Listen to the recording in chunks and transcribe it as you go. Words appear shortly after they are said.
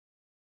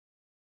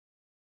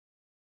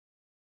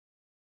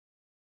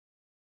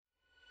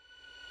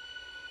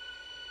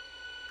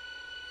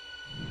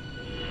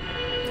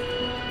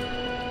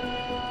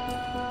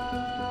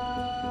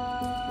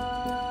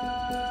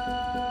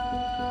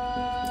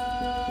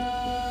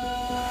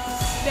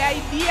The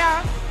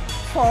idea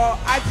for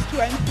Arts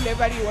to End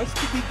Slavery was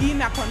to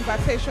begin a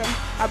conversation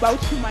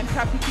about human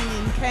trafficking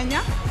in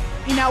Kenya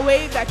in a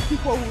way that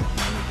people would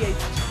be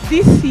engaged.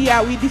 This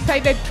year we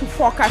decided to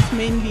focus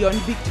mainly on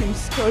victim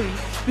story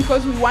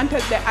because we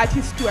wanted the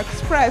artists to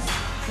express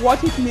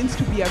what it means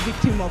to be a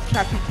victim of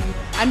trafficking.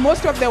 And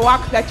most of the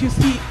work that you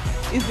see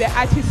is the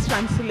artist's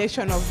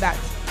translation of that.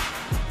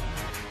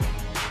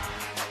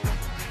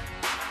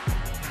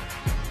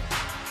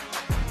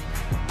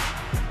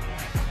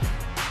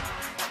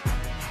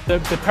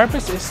 The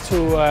purpose is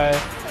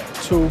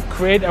to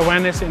create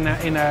awareness in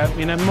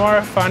a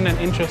more fun and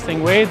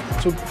interesting way,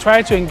 to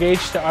try to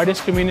engage the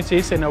artist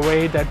communities in a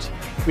way that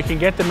we can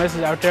get the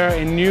message out there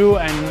in new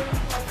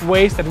and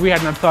ways that we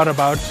had not thought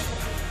about,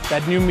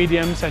 that new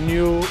mediums and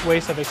new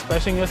ways of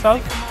expressing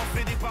yourself.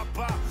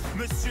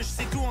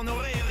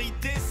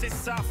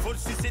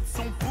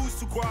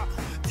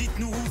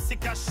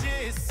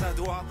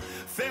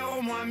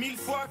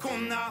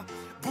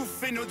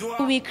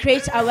 We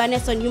create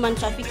awareness on human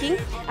trafficking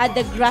at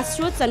the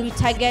grassroots and we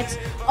target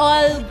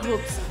all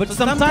groups. But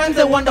sometimes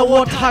I wonder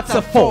what hearts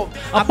are for,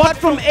 apart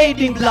from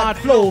aiding blood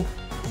flow.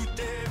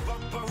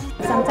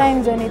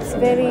 Sometimes when it's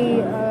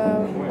very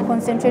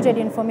concentrated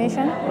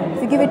information,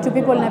 if you give it to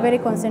people in a very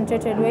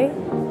concentrated way,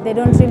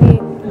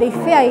 they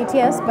fear it,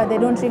 yes, but they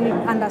don't really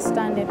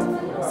understand it.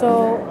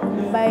 So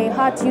by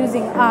Heart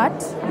using art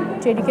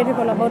to educate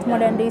people about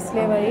modern day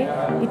slavery,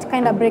 it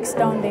kind of breaks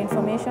down the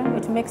information,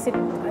 it makes it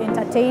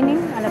entertaining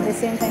and at the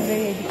same time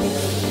very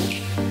educational.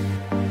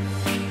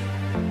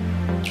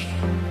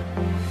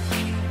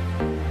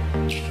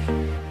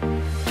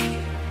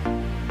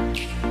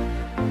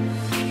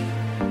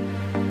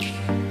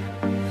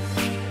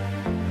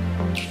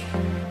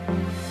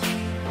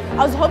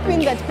 I was hoping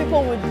that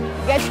people would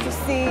get to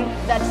see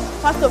that,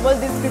 first of all,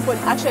 these people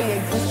actually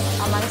exist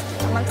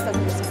amongst us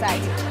in the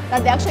society,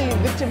 that they're actually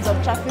victims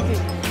of trafficking.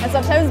 And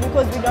sometimes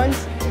because we don't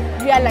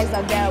realize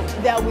that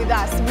they're with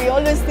us, we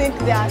always think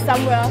they are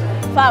somewhere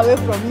far away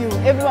from you.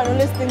 Everyone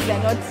always thinks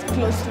they're not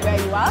close to where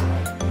you are.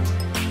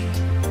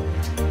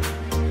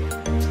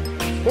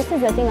 This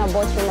is the thing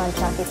about human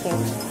trafficking.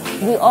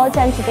 We all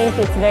tend to think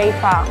it's very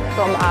far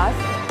from us,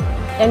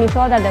 and we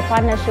thought that the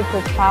partnership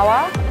with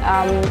Power,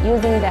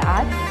 using the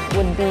art,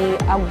 would be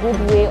a good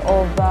way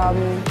of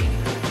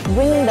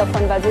bringing the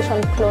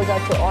conversation closer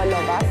to all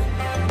of us.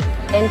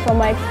 And from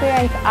my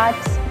experience, art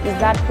is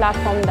that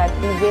platform that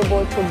is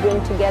able to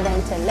bring together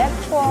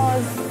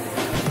intellectuals,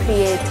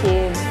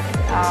 creatives,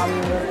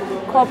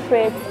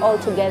 corporates, all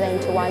together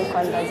into one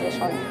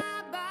conversation.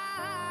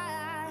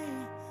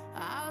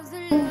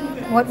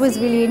 What was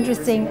really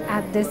interesting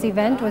at this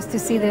event was to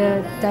see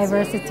the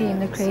diversity in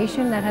the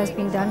creation that has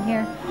been done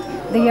here.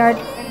 The art,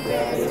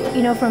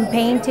 from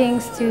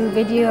paintings to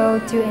video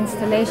to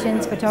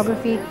installations,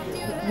 photography,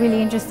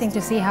 really interesting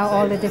to see how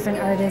all the different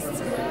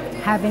artists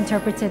have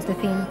interpreted the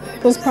theme.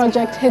 This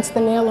project hits the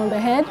nail on the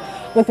head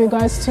with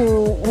regards to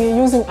we're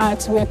using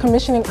art, we're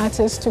commissioning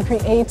artists to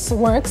create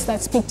works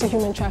that speak to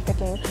human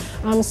trafficking.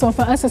 So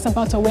for us it's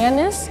about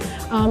awareness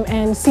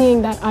and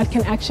seeing that art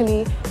can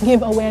actually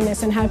give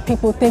awareness and have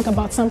people think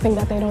about something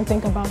that they don't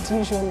think about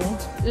usually.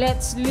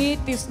 Let's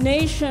lead this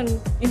nation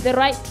in the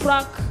right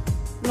track,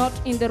 not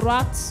in the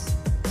rat's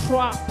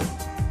trap.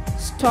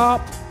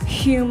 Stop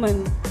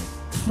human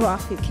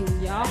trafficking,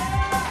 yeah?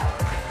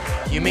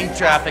 Human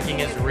trafficking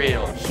is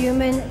real.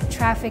 Human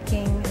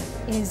trafficking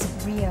is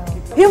real.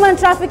 Human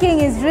trafficking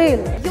is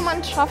real.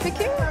 Human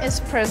trafficking is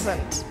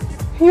present.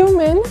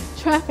 Human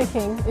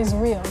trafficking is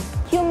real.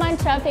 Human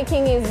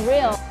trafficking is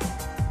real.